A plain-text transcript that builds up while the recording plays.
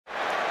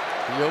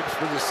He hopes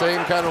for the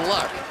same kind of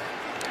luck.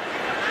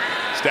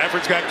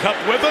 Stafford's got Kupp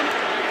with him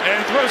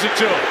and throws it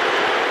to him.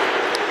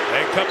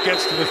 And Kupp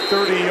gets to the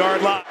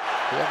 30-yard line.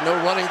 They have no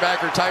running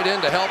back or tight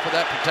end to help with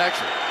that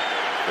protection.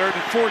 3rd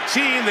and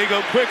 14. They go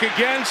quick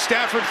again.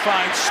 Stafford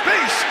finds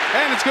space,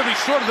 and it's going to be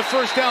short of the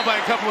first down by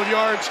a couple of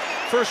yards.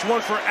 First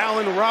one for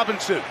Allen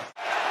Robinson.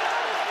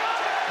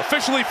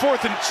 Officially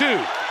 4th and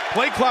 2.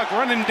 Play clock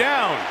running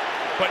down,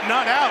 but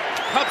not out.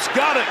 Kupp's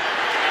got it.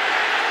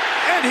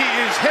 And he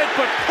is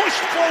headbutt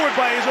pushed forward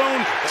by his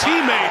own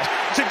teammate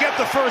to get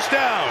the first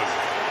down.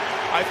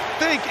 I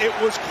think it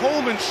was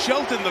Coleman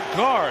Shelton, the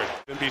guard.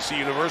 NBC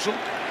Universal,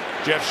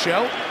 Jeff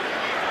Shell.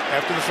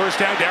 After the first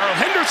down, Darrell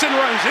Henderson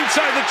runs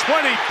inside the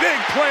 20. Big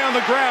play on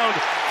the ground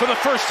for the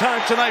first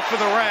time tonight for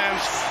the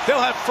Rams.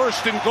 They'll have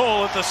 1st and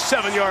goal at the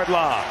 7-yard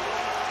line.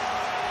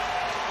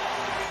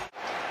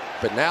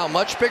 But now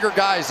much bigger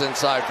guys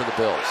inside for the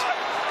Bills.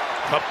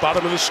 Kupp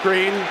bottom of the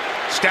screen.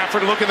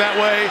 Stafford looking that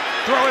way,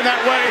 throwing that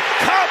way.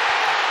 Kupp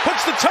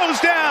puts the toes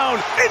down,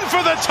 in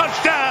for the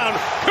touchdown.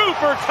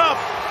 Cooper Kupp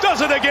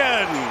does it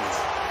again.